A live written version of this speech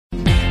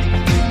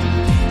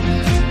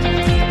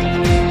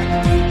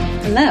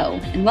Hello,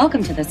 and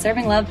welcome to the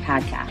Serving Love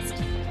podcast.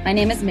 My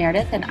name is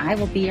Meredith, and I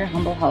will be your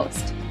humble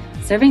host.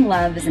 Serving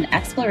Love is an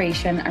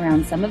exploration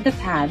around some of the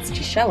paths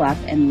to show up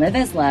and live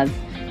as love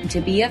and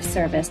to be of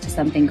service to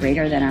something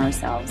greater than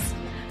ourselves.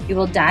 We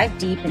will dive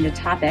deep into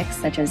topics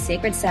such as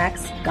sacred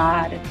sex,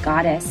 God,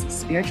 goddess,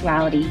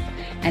 spirituality,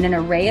 and an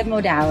array of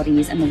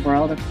modalities in the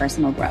world of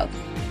personal growth.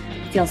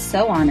 I feel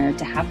so honored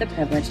to have the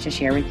privilege to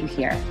share with you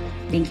here.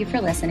 Thank you for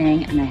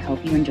listening, and I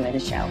hope you enjoy the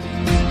show.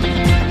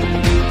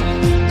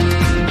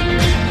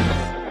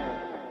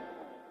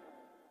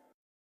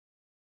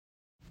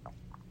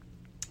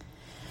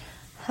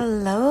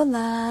 Hello,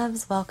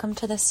 loves. Welcome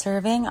to the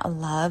Serving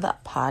Love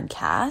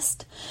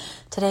podcast.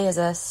 Today is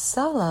a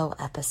solo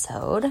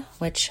episode,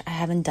 which I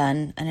haven't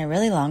done in a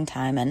really long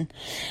time, and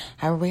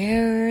I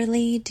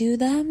rarely do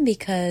them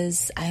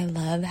because I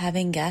love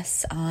having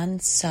guests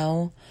on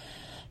so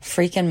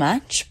freaking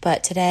much,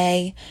 but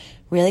today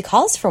really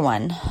calls for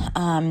one.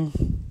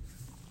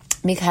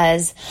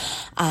 Because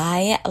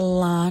I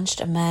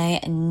launched my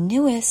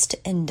newest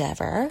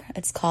endeavor.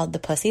 It's called the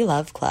Pussy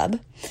Love Club.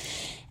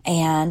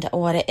 And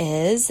what it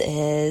is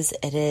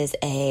it is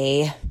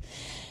a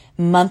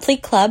monthly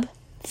club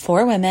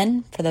for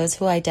women, for those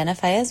who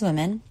identify as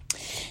women.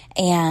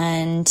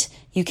 And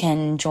you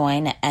can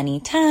join at any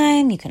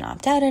time. You can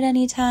opt out at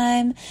any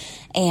time.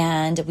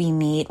 And we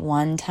meet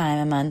one time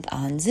a month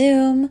on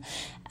Zoom.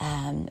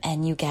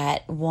 And you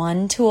get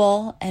one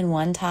tool and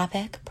one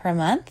topic per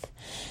month.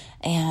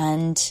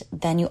 And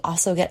then you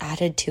also get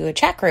added to a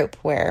chat group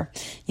where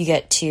you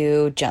get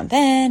to jump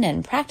in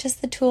and practice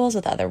the tools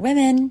with other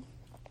women.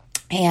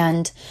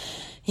 And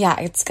yeah,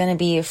 it's going to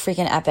be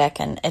freaking epic.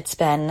 And it's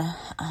been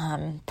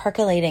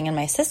percolating in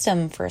my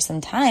system for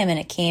some time. And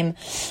it came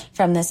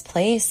from this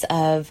place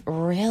of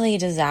really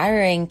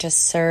desiring to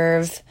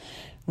serve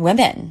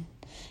women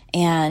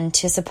and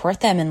to support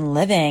them in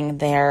living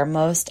their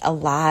most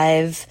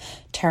alive,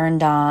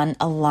 turned on,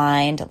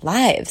 aligned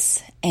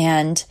lives.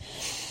 And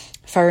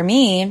for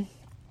me,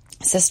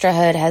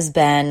 sisterhood has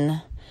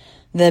been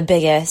the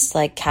biggest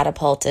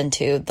catapult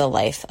into the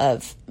life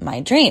of my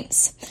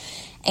dreams.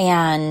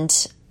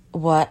 And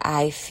what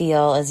I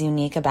feel is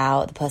unique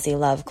about the Pussy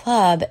Love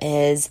Club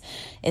is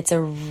it's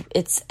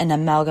an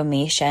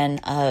amalgamation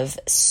of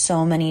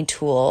so many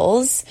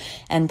tools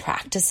and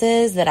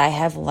practices that I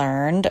have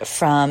learned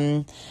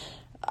from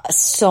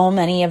so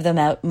many of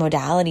the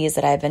modalities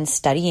that I've been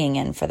studying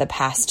in for the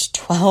past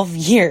 12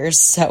 years.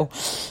 So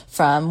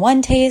from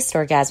One Taste,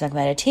 orgasmic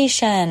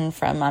meditation,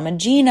 from Mama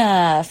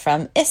Gina,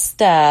 from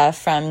Ista,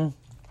 from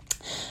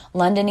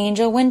London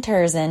Angel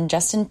Winters and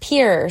Justin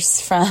Pierce,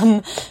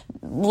 from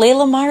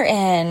Layla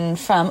Martin,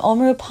 from Om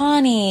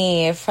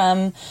Rupani,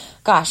 from,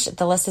 gosh,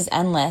 the list is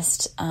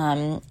endless.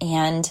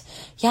 And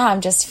yeah,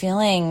 I'm just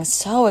feeling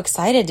so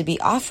excited to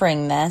be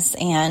offering this.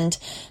 And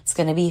it's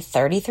going to be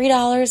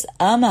 $33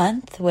 a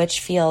month, which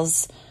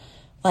feels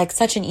like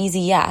such an easy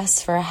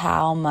yes for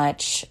how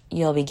much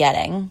you'll be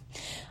getting.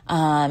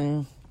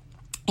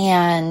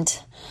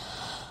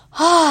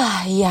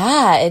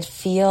 Yeah, it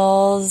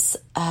feels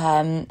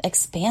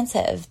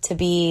expansive to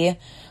be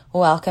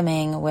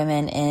welcoming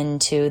women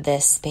into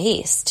this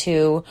space,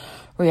 to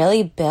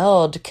really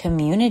build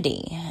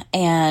community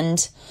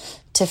and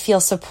to feel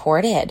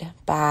supported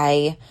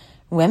by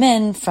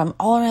women from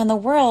all around the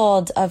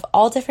world of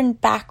all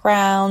different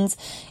backgrounds,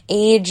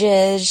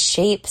 ages,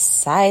 shapes,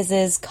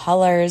 sizes,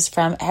 colors,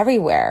 from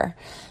everywhere.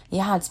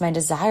 Yeah, it's my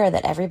desire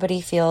that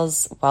everybody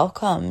feels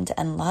welcomed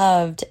and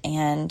loved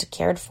and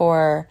cared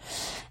for,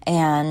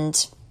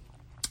 and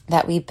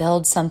that we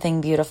build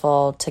something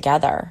beautiful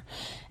together.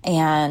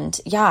 And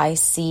yeah, I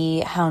see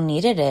how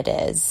needed it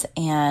is.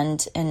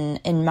 And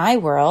in my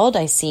world,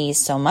 I see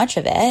so much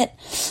of it.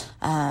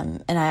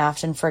 And I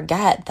often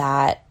forget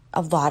that a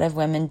lot of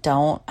women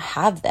don't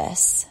have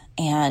this.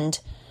 And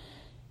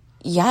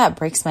yeah, it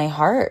breaks my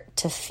heart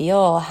to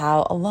feel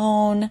how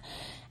alone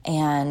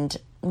and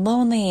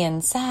lonely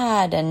and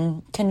sad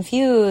and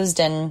confused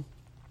and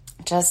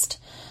just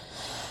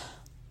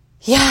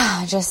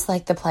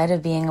like the plight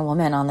of being a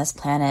woman on this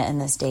planet in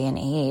this day and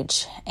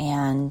age.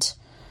 And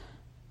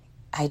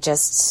I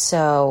just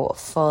so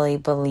fully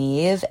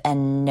believe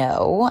and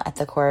know at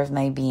the core of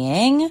my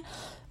being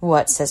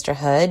what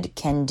sisterhood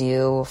can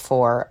do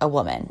for a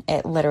woman.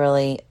 It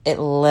literally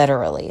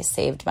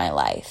saved my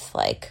life.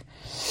 Like,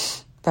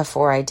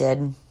 before I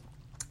did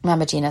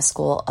Mama Gina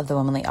School of the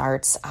Womanly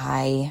Arts,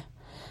 I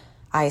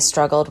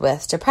struggled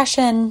with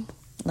depression,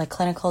 like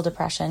clinical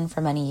depression,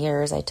 for many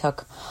years. I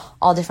took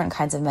all different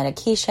kinds of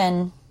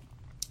medication,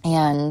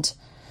 and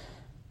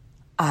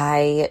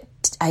I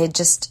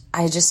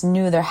just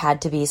knew there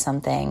had to be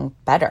something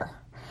better.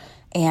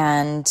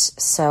 And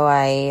so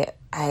I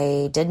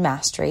did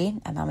mastery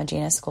at Mama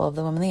Gina School of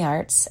the Womanly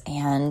Arts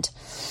and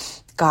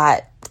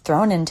got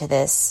thrown into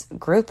this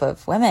group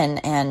of women.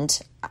 And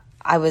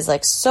I was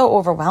so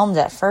overwhelmed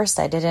at first.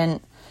 I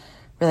didn't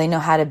really know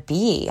how to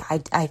be.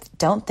 I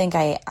don't think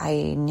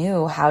I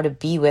knew how to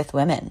be with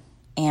women.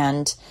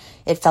 And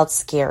it felt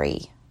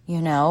scary.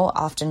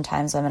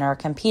 Oftentimes women are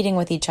competing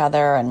with each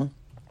other and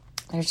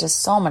there's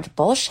just so much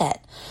bullshit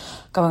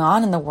going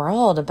on in the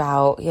world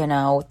about,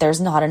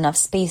 there's not enough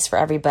space for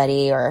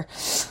everybody, or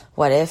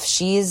what if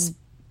she's,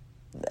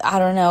 I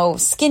don't know,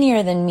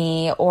 skinnier than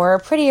me or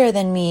prettier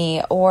than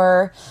me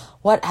or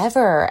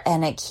whatever.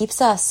 And it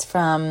keeps us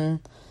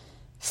from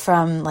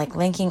like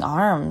linking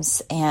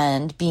arms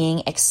and being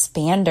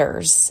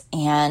expanders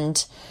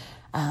and,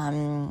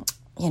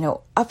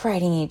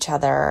 uprighting each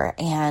other.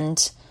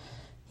 And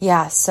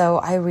yeah, so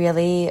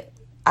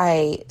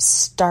I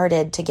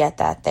started to get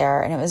that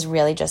there, and it was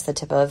really just the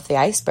tip of the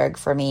iceberg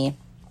for me.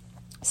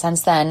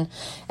 Since then,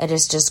 it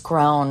has just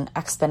grown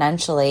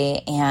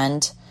exponentially,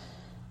 and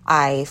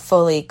I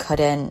fully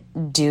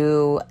couldn't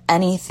do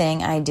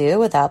anything I do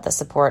without the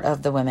support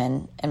of the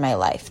women in my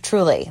life.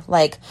 Truly,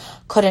 like,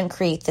 couldn't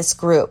create this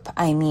group.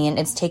 I mean,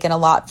 it's taken a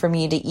lot for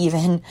me to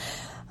even,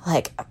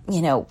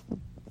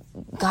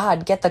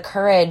 God, get the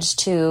courage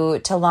to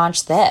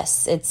launch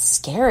this. It's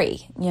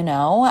scary,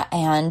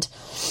 and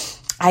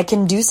I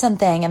can do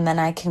something and then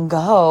I can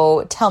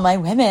go tell my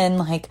women,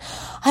 like,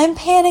 I'm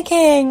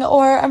panicking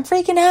or I'm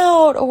freaking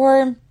out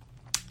or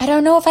I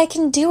don't know if I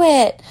can do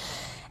it.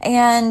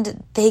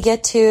 And they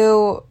get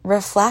to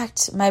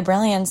reflect my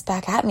brilliance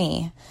back at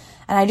me.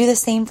 And I do the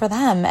same for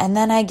them. And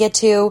then I get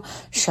to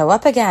show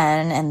up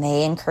again and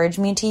they encourage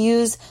me to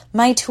use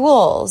my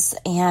tools.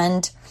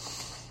 And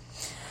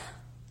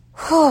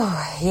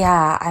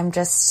yeah, I'm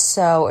just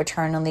so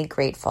eternally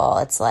grateful.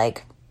 It's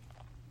like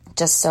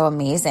just so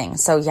amazing.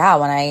 So yeah,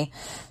 when I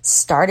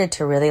started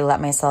to really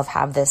let myself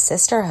have this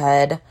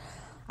sisterhood,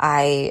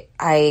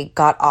 I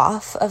got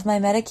off of my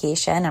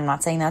medication. I'm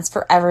not saying that's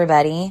for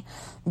everybody,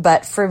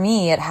 but for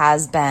me, it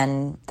has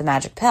been the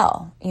magic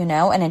pill,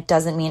 and it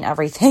doesn't mean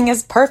everything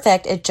is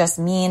perfect. It just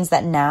means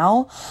that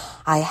now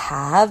I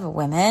have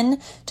women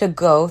to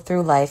go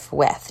through life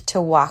with,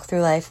 to walk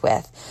through life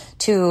with,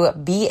 to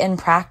be in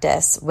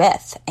practice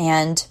with.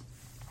 And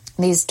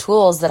these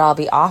tools that I'll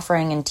be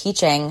offering and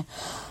teaching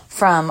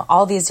from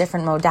all these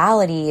different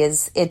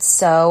modalities, it's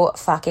so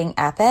fucking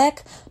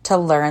epic to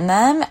learn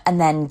them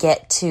and then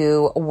get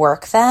to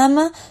work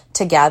them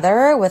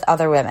together with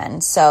other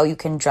women. So you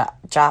can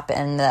drop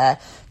in the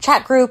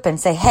chat group and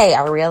say, hey,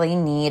 I really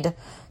need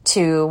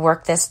to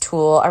work this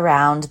tool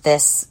around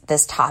this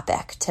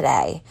topic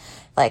today.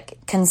 Like,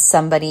 is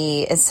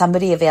somebody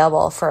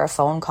available for a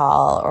phone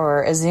call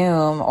or a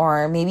Zoom,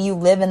 or maybe you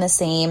live in the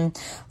same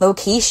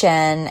location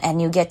and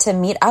you get to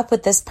meet up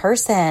with this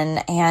person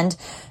and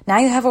now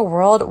you have a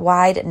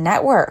worldwide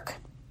network.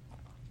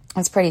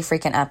 It's pretty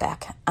freaking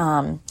epic.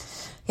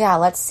 Yeah,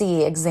 let's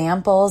see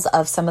examples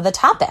of some of the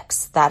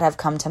topics that have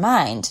come to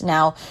mind.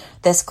 Now,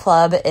 this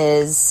club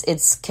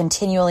it's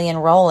continually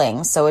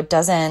enrolling, so it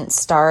doesn't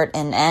start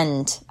and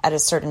end at a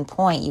certain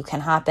point. You can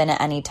hop in at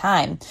any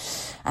time.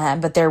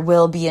 But there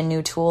will be a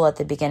new tool at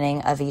the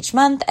beginning of each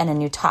month and a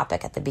new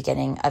topic at the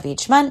beginning of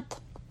each month.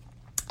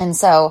 And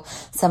so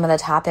some of the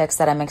topics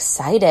that I'm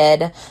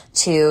excited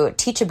to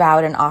teach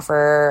about and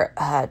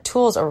offer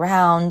tools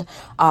around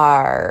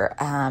are,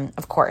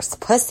 of course,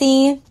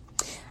 pussy,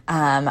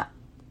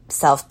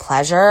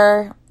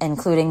 self-pleasure,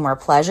 including more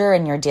pleasure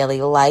in your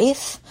daily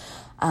life.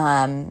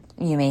 You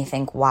may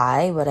think,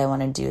 why would I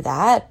want to do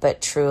that?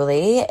 But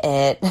truly,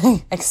 it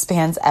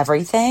expands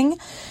everything.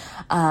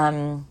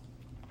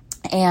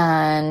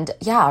 And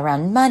yeah,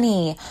 around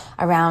money,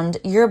 around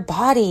your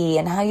body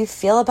and how you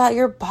feel about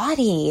your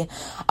body,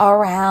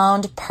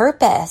 around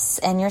purpose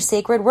and your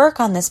sacred work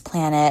on this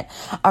planet,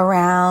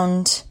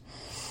 around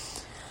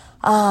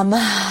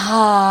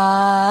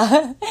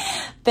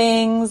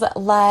things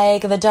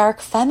like the dark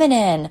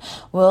feminine.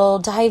 We'll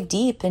dive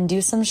deep and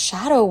do some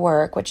shadow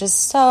work, which is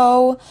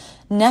so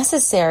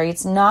necessary.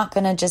 It's not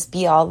going to just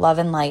be all love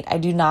and light. I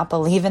do not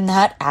believe in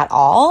that at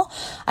all.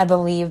 I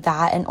believe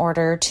that in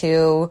order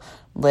to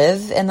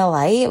live in the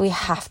light, we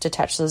have to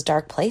touch those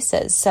dark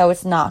places. So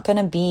it's not going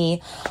to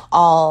be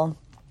all,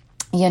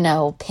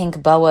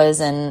 pink boas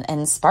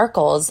and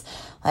sparkles.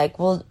 Like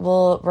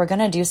we're going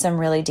to do some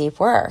really deep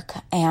work.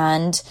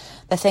 And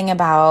the thing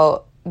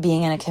about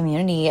being in a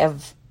community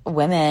of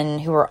women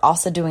who are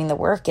also doing the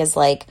work is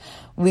like,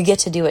 we get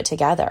to do it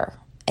together.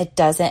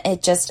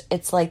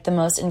 It's like the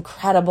most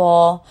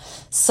incredible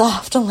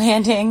soft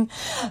landing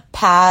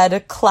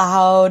pad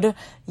cloud,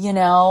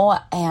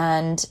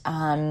 and,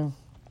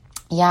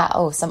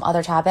 some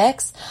other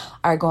topics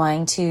are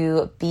going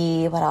to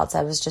be, what else?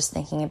 I was just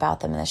thinking about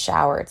them in the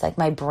shower. It's like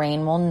my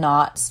brain will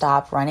not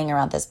stop running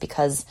around this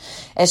because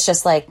it's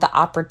just like the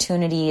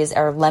opportunities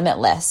are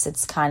limitless.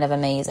 It's kind of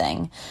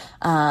amazing.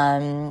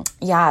 So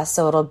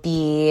it'll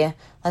be,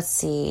 let's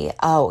see.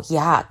 Oh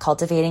yeah.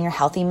 Cultivating your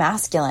healthy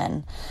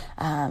masculine.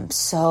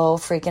 So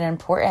freaking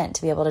important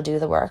to be able to do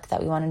the work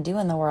that we want to do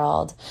in the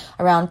world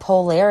around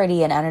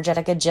polarity and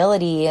energetic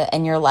agility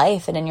in your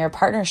life and in your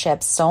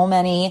partnerships. So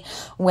many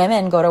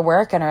women go to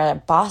work and are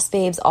boss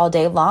babes all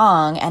day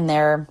long and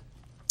they're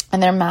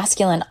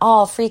masculine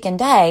all freaking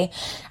day.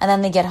 And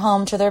then they get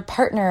home to their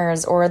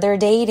partners or they're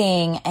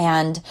dating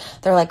and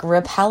they're like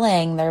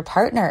repelling their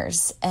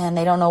partners and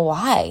they don't know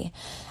why.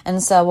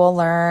 And so we'll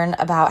learn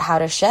about how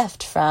to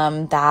shift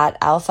from that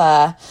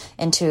alpha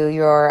into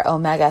your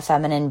omega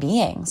feminine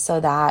being so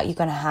that you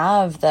can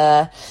have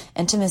the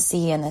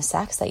intimacy and the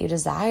sex that you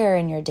desire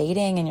in your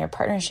dating and your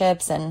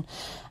partnerships. And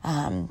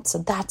so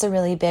that's a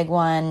really big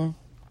one.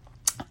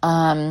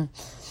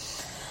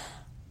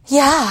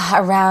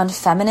 Around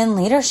feminine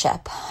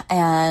leadership.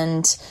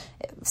 And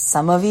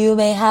some of you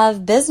may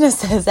have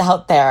businesses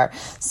out there.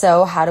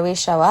 So how do we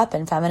show up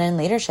in feminine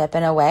leadership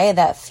in a way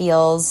that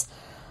feels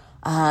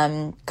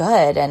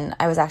good? And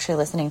I was actually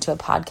listening to a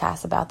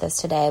podcast about this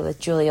today with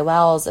Julia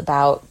Wells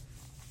about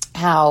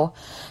how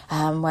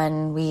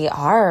when we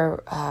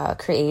are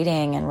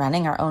creating and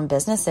running our own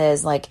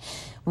businesses, like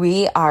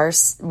we are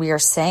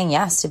saying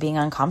yes to being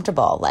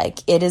uncomfortable. Like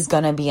it is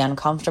going to be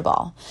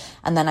uncomfortable.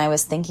 And then I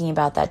was thinking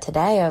about that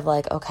today of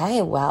like,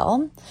 okay,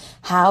 well,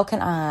 how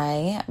can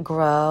I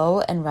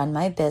grow and run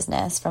my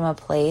business from a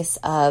place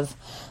of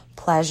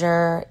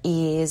pleasure,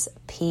 ease,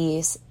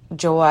 peace,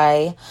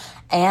 joy,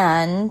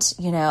 and,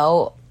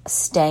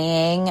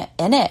 staying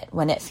in it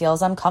when it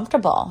feels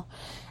uncomfortable?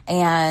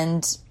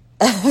 And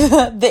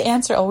the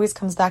answer always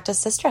comes back to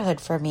sisterhood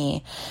for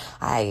me.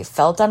 I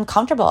felt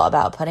uncomfortable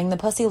about putting the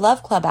Pussy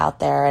Love Club out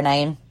there, and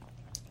I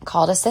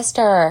called a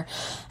sister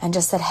and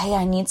just said, hey,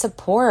 I need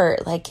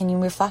support. Like, can you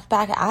reflect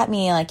back at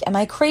me? Like, am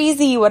I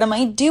crazy? What am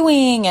I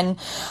doing? And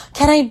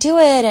can I do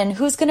it? And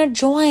who's going to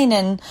join?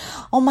 And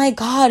oh my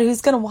God,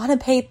 who's going to want to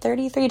pay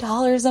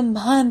 $33 a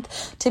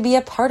month to be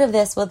a part of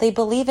this? Will they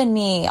believe in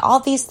me? All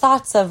these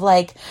thoughts of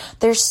like,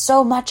 there's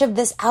so much of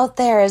this out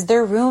there. Is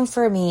there room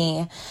for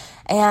me?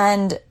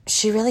 And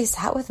she really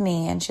sat with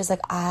me and she's like,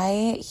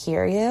 I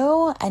hear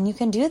you and you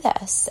can do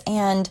this,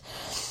 and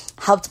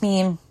helped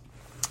me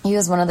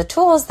use one of the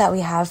tools that we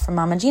have from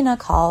Mama Gina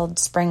called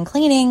spring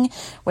cleaning,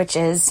 which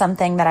is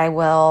something that I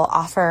will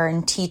offer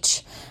and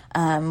teach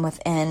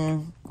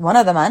within one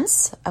of the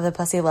months of the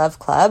Pussy Love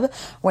Club,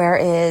 where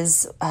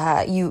is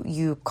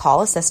you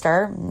call a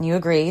sister, you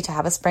agree to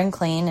have a spring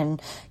clean, and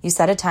you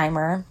set a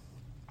timer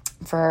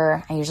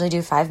for, I usually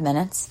do 5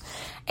 minutes,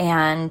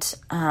 and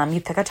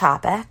you pick a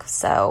topic.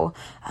 So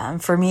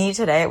for me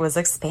today, it was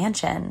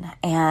expansion.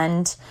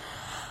 And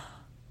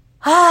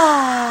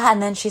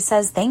then she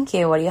says, thank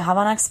you. What do you have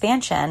on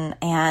expansion?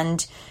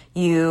 And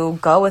you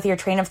go with your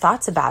train of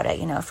thoughts about it.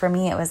 For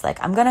me, it was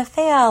like, I'm going to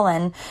fail,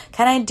 and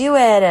can I do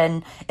it?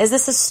 And is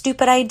this a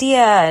stupid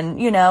idea? And,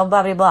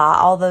 blah, blah, blah,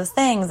 all those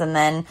things. And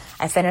then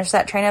I finished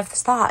that train of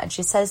thought and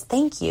she says,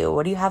 thank you.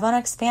 What do you have on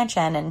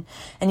expansion?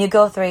 And you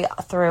go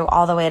through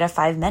all the way to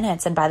 5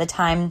 minutes. And by the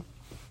time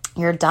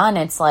you're done,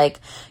 it's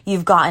like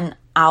you've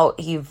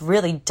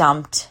really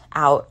dumped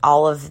out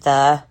all of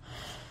the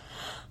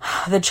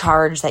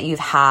charge that you've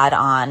had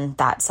on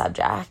that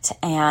subject.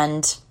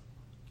 And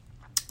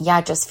yeah,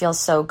 it just feels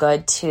so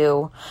good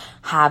to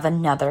have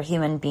another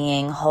human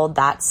being hold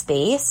that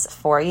space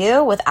for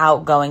you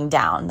without going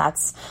down.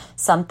 That's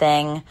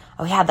something,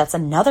 that's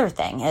another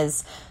thing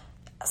is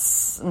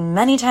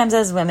many times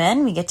as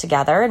women, we get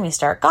together and we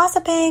start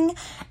gossiping,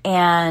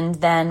 and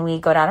then we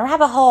go down a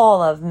rabbit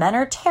hole of men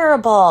are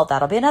terrible.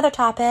 That'll be another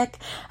topic.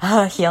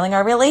 Healing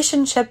our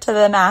relationship to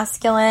the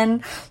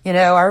masculine,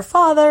 our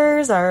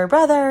fathers, our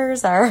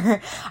brothers,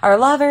 our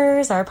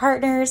lovers, our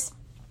partners.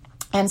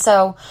 And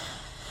so,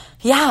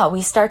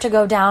 we start to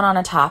go down on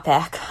a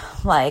topic,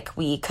 like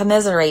we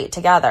commiserate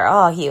together.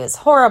 Oh, he was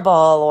horrible,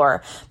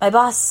 or my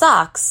boss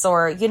sucks,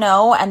 or,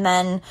 and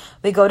then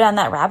we go down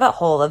that rabbit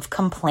hole of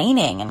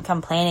complaining and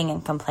complaining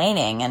and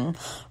complaining. And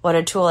what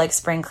a tool like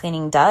spring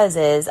cleaning does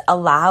is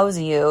allows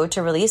you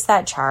to release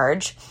that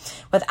charge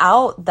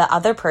without the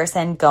other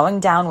person going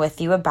down with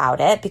you about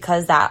it,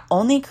 because that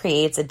only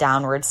creates a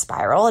downward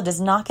spiral. It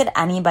does not get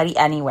anybody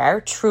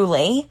anywhere,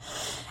 truly.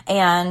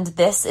 And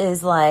this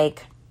is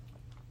like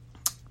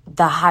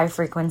the high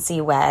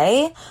frequency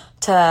way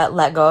to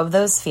let go of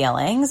those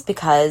feelings,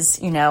 because,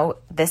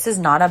 this is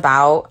not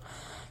about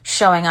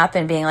showing up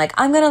and being like,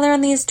 I'm going to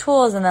learn these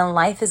tools and then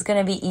life is going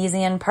to be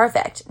easy and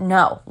perfect.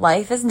 No,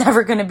 life is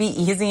never going to be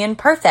easy and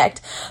perfect.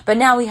 But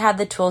now we have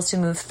the tools to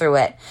move through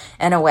it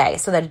in a way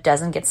so that it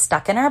doesn't get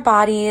stuck in our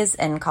bodies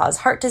and cause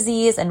heart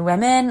disease. And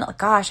women,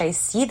 gosh, I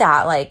see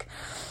that, like,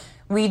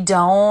 we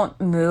don't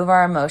move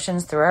our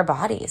emotions through our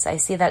bodies. I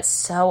see that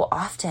so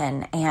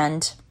often.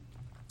 And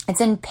it's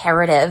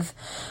imperative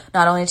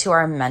not only to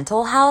our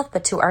mental health,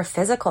 but to our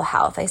physical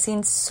health. I've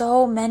seen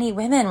so many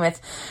women with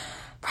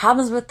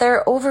problems with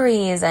their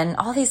ovaries and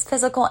all these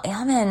physical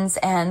ailments,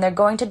 and they're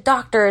going to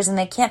doctors and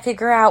they can't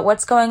figure out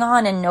what's going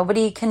on and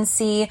nobody can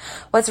see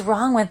what's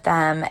wrong with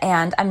them.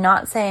 And I'm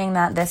not saying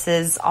that this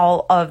is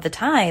all of the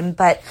time,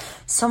 but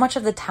so much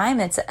of the time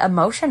it's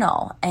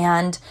emotional,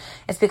 and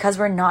it's because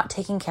we're not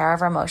taking care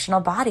of our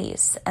emotional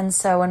bodies. And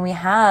so when we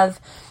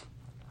have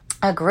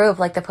a group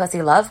like the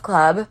Pussy Love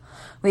Club,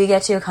 we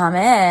get to come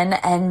in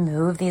and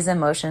move these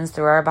emotions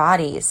through our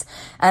bodies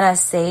in a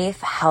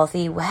safe,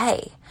 healthy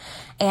way.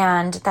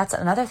 And that's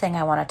another thing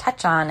I want to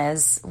touch on,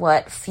 is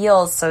what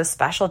feels so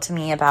special to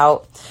me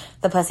about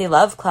the Pussy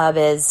Love Club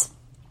is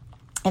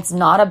It's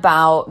not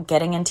about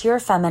getting into your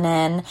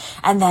feminine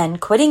and then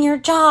quitting your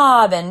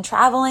job and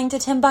traveling to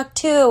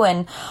Timbuktu.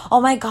 And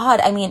oh my God,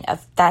 I mean,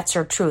 if that's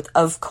your truth,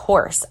 of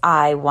course,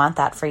 I want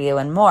that for you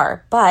and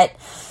more. But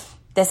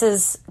this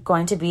is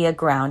going to be a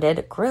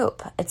grounded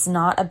group. It's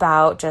not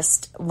about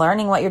just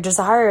learning what your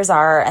desires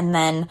are and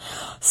then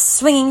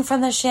swinging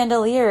from the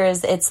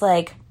chandeliers. It's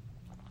like,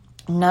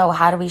 no,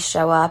 how do we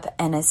show up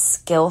in a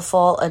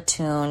skillful,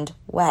 attuned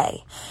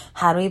way?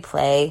 How do we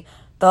play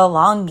the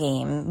long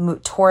game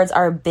towards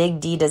our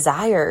big D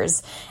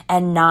desires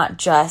and not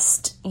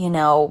just,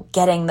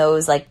 getting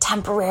those like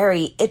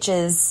temporary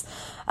itches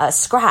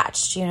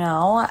scratched,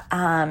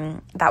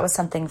 that was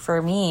something for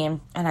me.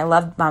 And I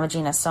loved Mama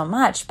Gena so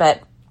much,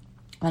 but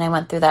when I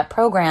went through that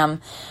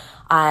program,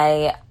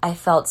 I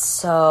felt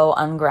so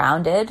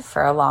ungrounded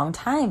for a long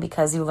time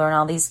because you learn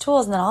all these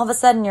tools and then all of a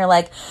sudden you're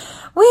like,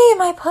 wee,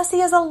 my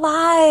pussy is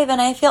alive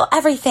and I feel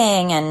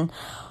everything. And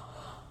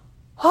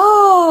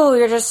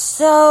you're just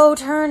so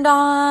turned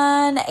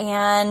on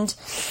and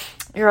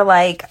you're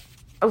like,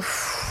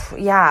 oof,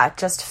 yeah,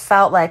 just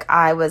felt like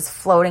I was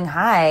floating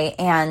high,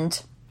 and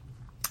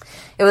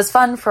it was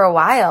fun for a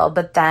while,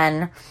 but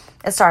then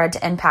it started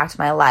to impact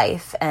my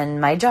life and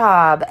my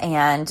job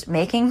and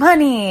making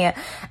money,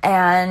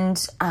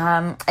 and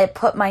it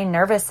put my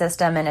nervous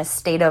system in a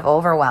state of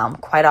overwhelm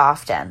quite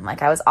often.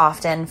 Like I was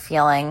often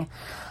feeling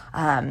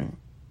my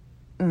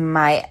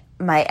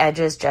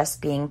edges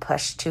just being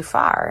pushed too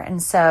far.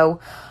 And so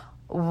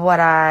what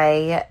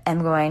I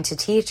am going to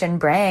teach and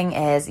bring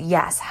is,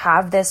 yes,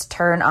 have this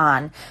turn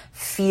on,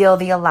 feel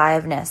the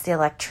aliveness, the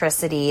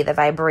electricity, the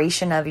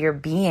vibration of your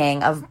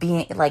being, of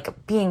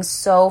being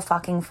so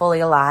fucking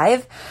fully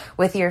alive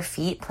with your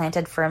feet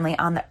planted firmly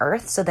on the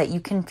earth so that you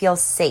can feel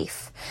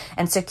safe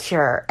and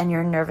secure and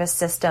your nervous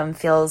system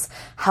feels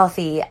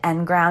healthy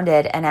and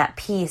grounded and at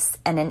peace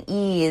and in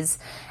ease,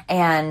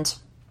 and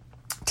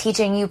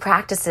teaching you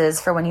practices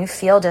for when you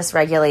feel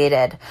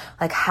dysregulated.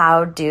 Like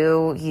how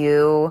do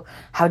you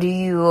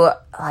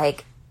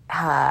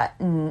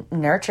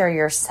nurture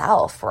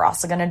yourself? We're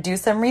also going to do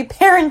some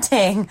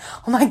reparenting.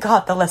 Oh my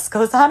God, the list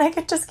goes on. I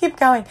could just keep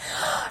going.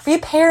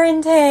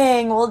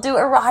 Reparenting. We'll do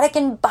erotic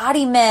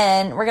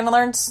embodiment. We're going to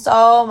learn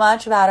so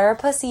much about our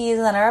pussies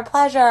and our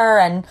pleasure,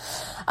 and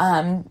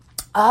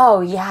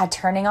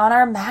turning on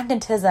our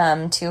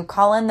magnetism to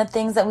call in the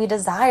things that we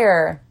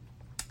desire.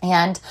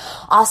 And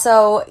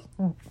also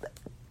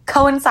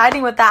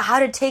coinciding with that, how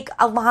to take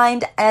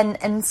aligned and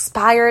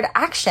inspired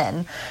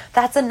action.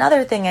 That's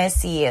another thing I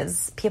see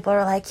is people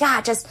are like,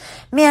 yeah, just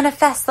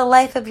manifest the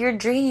life of your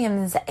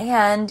dreams.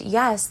 And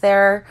yes,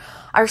 there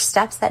are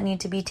steps that need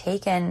to be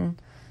taken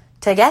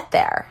to get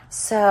there.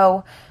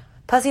 So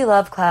Pussy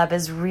Love Club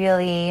is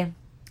very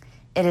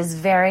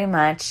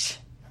much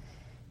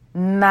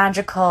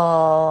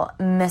magical,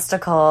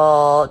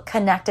 mystical,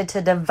 connected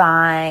to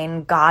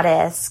divine,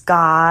 goddess,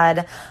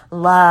 God,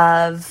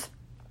 love,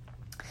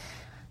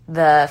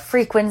 the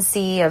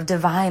frequency of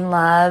divine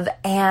love,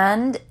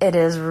 and it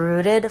is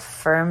rooted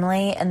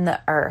firmly in the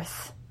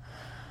earth.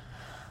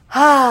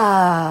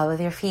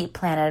 With your feet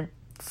planted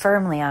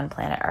firmly on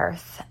planet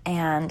Earth.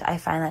 And I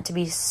find that to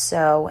be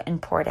so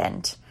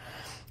important,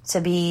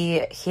 to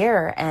be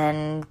here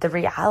and the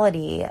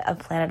reality of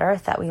planet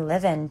Earth that we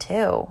live in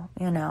too,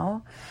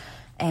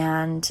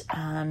 And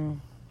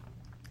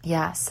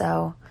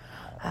so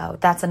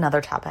that's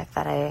another topic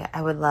that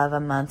I would love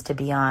a month to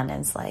be on,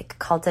 is like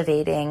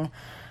cultivating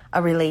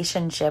a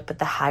relationship with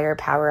the higher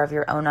power of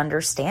your own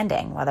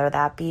understanding, whether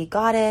that be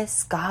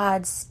goddess,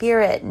 God,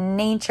 spirit,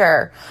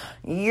 nature,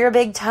 your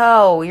big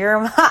toe,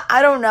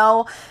 I don't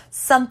know,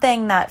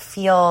 something that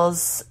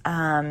feels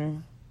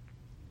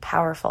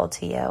powerful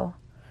to you.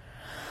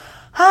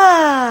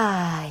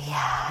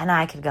 And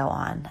I could go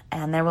on,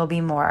 and there will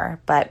be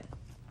more, but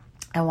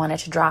I wanted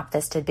to drop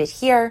this tidbit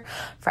here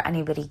for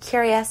anybody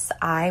curious.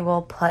 I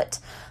will put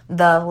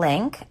the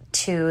link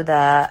to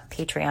the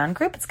Patreon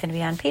group. It's going to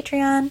be on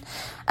Patreon.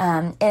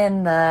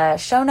 In the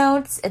show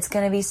notes, it's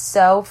going to be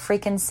so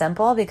freaking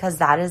simple because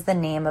that is the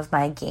name of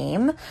my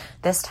game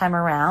this time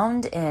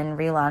around in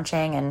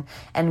relaunching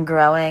and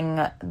growing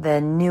the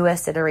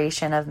newest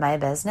iteration of my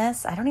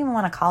business. I don't even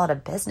want to call it a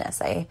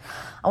business. I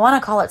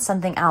want to call it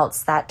something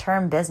else. That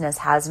term business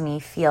has me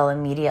feel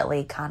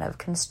immediately kind of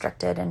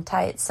constricted and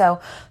tight. So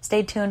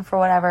stay tuned for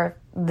whatever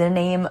the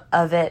name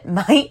of it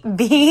might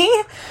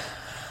be.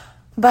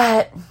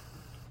 But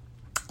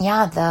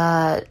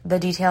yeah, the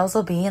details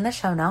will be in the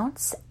show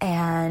notes,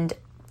 and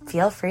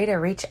feel free to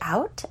reach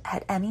out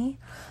at any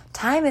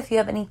time if you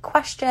have any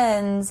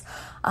questions.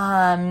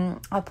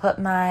 I'll put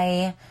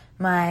my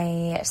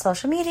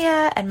social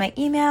media and my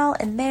email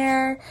in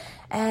there.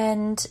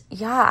 And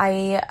yeah,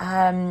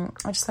 I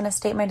just want to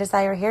state my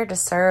desire here to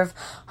serve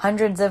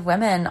hundreds of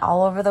women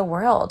all over the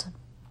world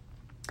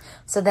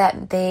so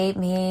that they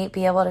may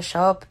be able to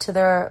show up to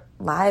their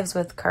lives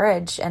with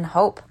courage and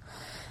hope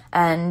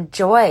and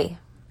joy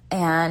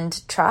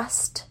and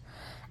trust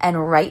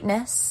and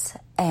rightness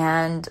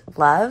and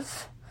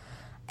love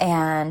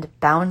and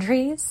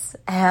boundaries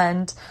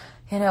and,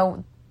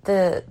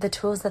 the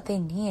tools that they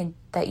need,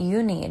 that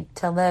you need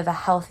to live a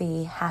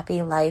healthy,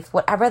 happy life,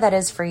 whatever that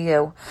is for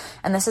you.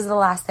 And this is the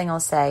last thing I'll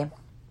say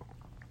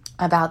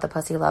about the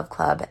Pussy Love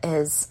Club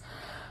is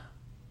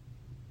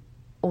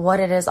what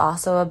it is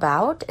also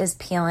about is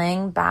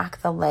peeling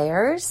back the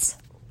layers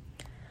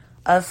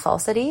of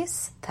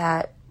falsities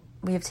that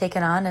we've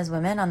taken on as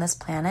women on this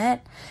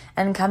planet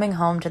and coming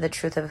home to the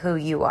truth of who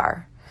you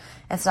are.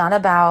 It's not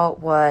about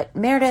what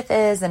Meredith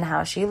is and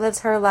how she lives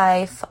her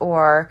life,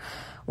 or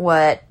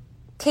what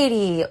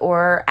Katie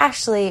or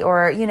Ashley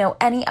or,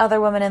 any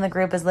other woman in the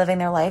group is living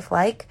their life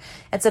like.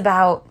 It's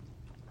about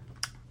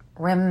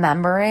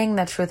remembering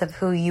the truth of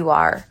who you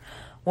are,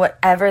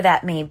 whatever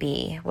that may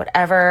be,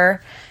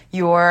 whatever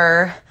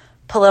your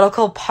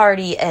political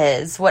party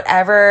is,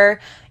 whatever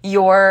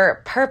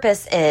your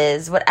purpose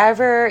is,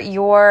 whatever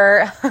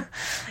your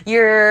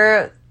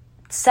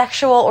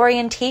sexual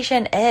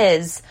orientation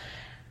is.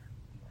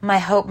 My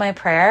hope, my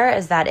prayer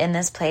is that in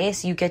this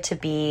place you get to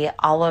be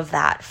all of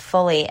that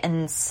fully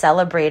and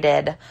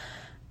celebrated.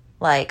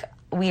 Like,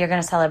 we are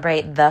going to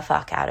celebrate the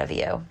fuck out of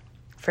you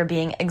for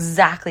being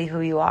exactly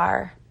who you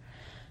are.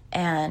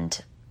 And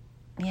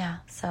yeah,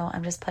 so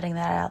I'm just putting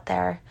that out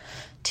there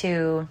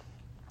to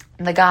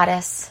the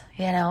goddess,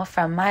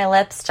 from my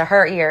lips to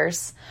her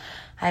ears.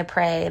 I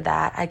pray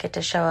that I get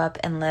to show up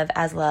and live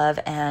as love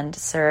and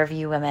serve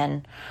you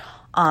women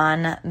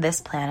on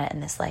this planet in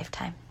this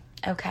lifetime.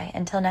 Okay,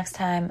 until next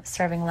time,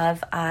 serving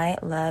love, I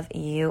love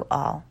you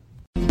all.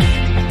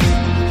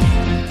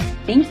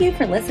 Thank you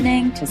for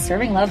listening to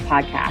Serving Love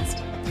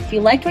Podcast. If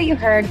you liked what you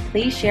heard,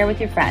 please share with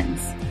your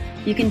friends.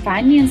 You can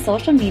find me on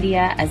social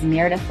media as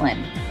Meredith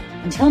Lynn.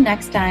 Until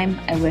next time,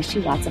 I wish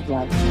you lots of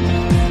love.